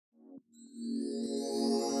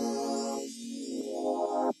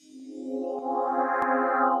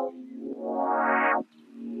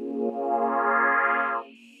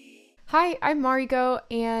Hi, I'm Mariko,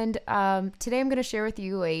 and today I'm going to share with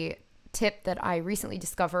you a tip that I recently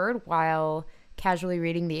discovered while casually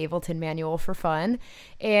reading the Ableton manual for fun.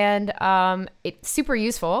 And it's super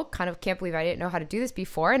useful. Kind of can't believe I didn't know how to do this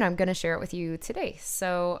before, and I'm going to share it with you today.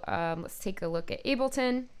 So let's take a look at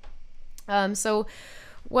Ableton. So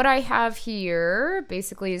what I have here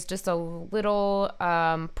basically is just a little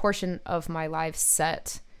portion of my live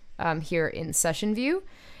set here in session view.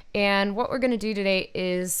 And what we're going to do today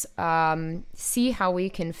is see how we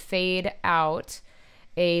can fade out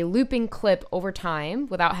a looping clip over time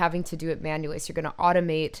without having to do it manually. So you're going to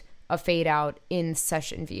automate a fade out in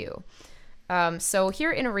session view. So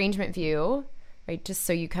here in arrangement view, right, just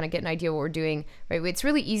so you kind of get an idea what we're doing, right, it's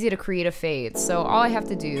really easy to create a fade. So all I have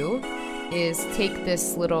to do is take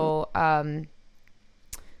this little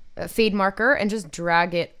fade marker and just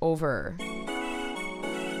drag it over.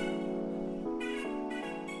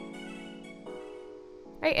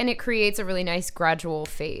 Right, and it creates a really nice gradual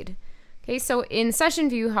fade. Okay, so in session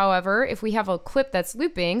view, however, if we have a clip that's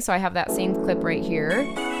looping, so I have that same clip right here,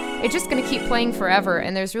 it's just gonna keep playing forever,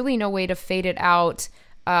 and there's really no way to fade it out.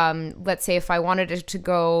 Let's say if I wanted it to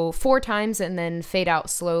go 4 times and then fade out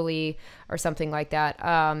slowly or something like that.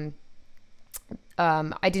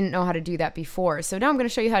 I didn't know how to do that before. So now I'm gonna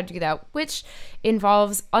show you how to do that, which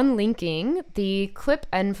involves unlinking the clip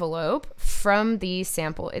envelope from the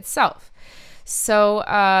sample itself. So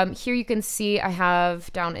here you can see I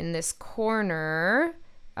have down in this corner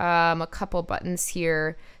a couple buttons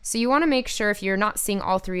here. So you want to make sure, if you're not seeing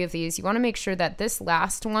all 3 of these, you want to make sure that this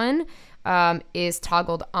last one is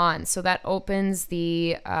toggled on. So that opens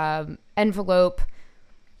the envelope,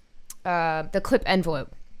 the clip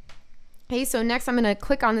envelope. Okay, so next I'm going to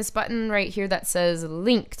click on this button right here that says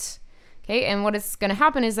linked. Okay, and what is going to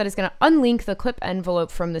happen is that it's going to unlink the clip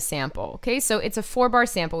envelope from the sample. Okay, so it's a 4-bar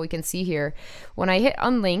sample we can see here. When I hit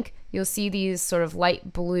unlink, you'll see these sort of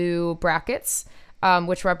light blue brackets,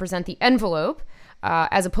 which represent the envelope,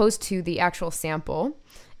 as opposed to the actual sample.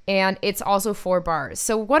 And it's also 4 bars.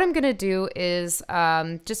 So what I'm going to do is,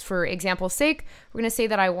 just for example's sake, we're going to say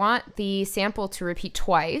that I want the sample to repeat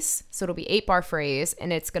twice. So it'll be 8-bar phrase,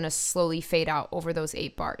 and it's going to slowly fade out over those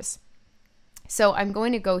 8 bars. So I'm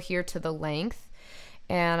going to go here to the length,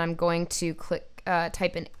 and I'm going to click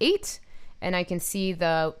type in 8, and I can see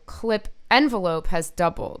the clip envelope has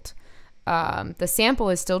doubled. The sample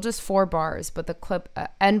is still just 4 bars, but the clip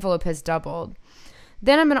envelope has doubled.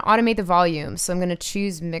 Then I'm going to automate the volume. So I'm going to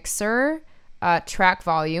choose mixer, track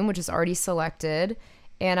volume, which is already selected,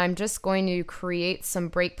 and I'm just going to create some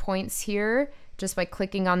breakpoints here just by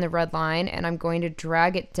clicking on the red line, and I'm going to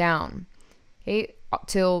drag it down. Okay,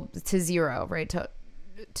 to 0, right,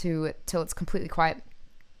 till it's completely quiet.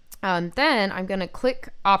 Then I'm going to click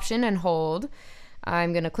Option and hold.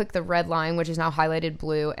 I'm going to click the red line, which is now highlighted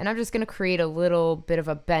blue, and I'm just going to create a little bit of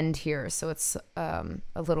a bend here, so it's a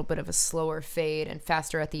little bit of a slower fade and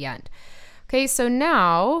faster at the end. Okay, so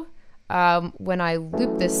now when I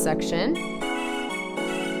loop this section,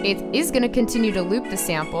 it is going to continue to loop the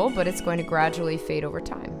sample, but it's going to gradually fade over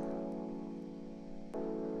time.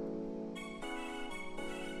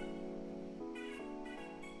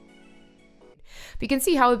 You can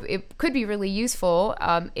see how it could be really useful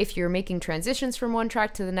if you're making transitions from one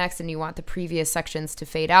track to the next and you want the previous sections to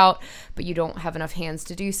fade out, but you don't have enough hands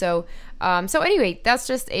to do so. So anyway, that's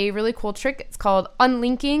just a really cool trick. It's called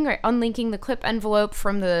unlinking, or unlinking the clip envelope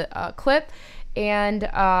from the clip. And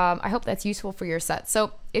I hope that's useful for your set.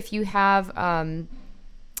 So if you have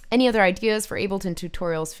any other ideas for Ableton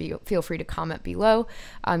tutorials, feel free to comment below.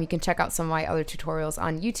 You can check out some of my other tutorials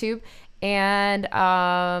on YouTube. And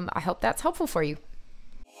I hope that's helpful for you.